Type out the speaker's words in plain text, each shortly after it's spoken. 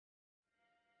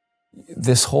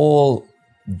This whole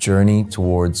journey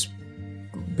towards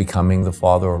becoming the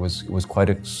father was quite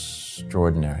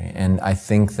extraordinary. And I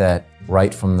think that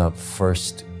right from the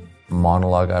first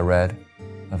monologue I read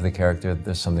of the character,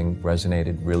 there's something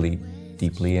resonated really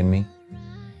deeply in me.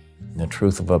 The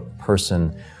truth of a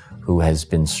person who has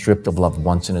been stripped of love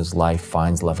once in his life,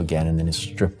 finds love again, and then is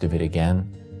stripped of it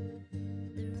again.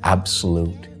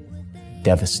 Absolute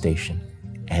devastation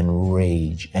and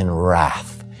rage and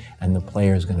wrath. And the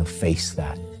player is going to face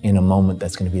that in a moment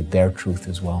that's going to be their truth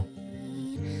as well.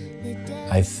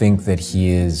 I think that he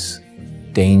is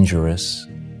dangerous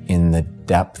in the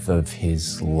depth of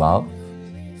his love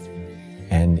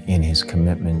and in his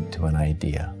commitment to an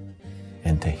idea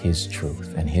and to his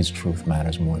truth. And his truth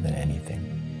matters more than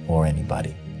anything or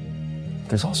anybody.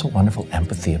 There's also wonderful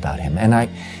empathy about him. And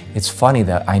it's funny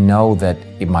that I know that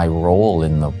my role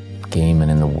in the game and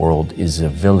in the world is a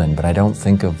villain, but I don't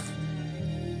think of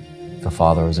the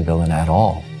father as a villain at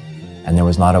all. And there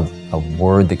was not a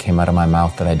word that came out of my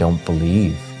mouth that I don't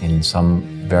believe in some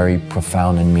very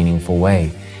profound and meaningful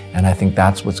way. And I think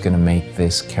that's what's going to make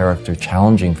this character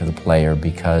challenging for the player,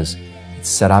 because it's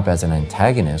set up as an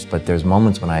antagonist, but there's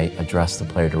moments when I address the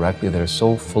player directly that are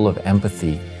so full of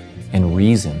empathy and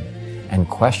reason and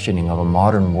questioning of a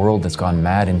modern world that's gone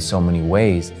mad in so many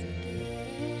ways.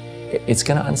 It's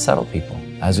going to unsettle people,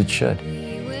 as it should.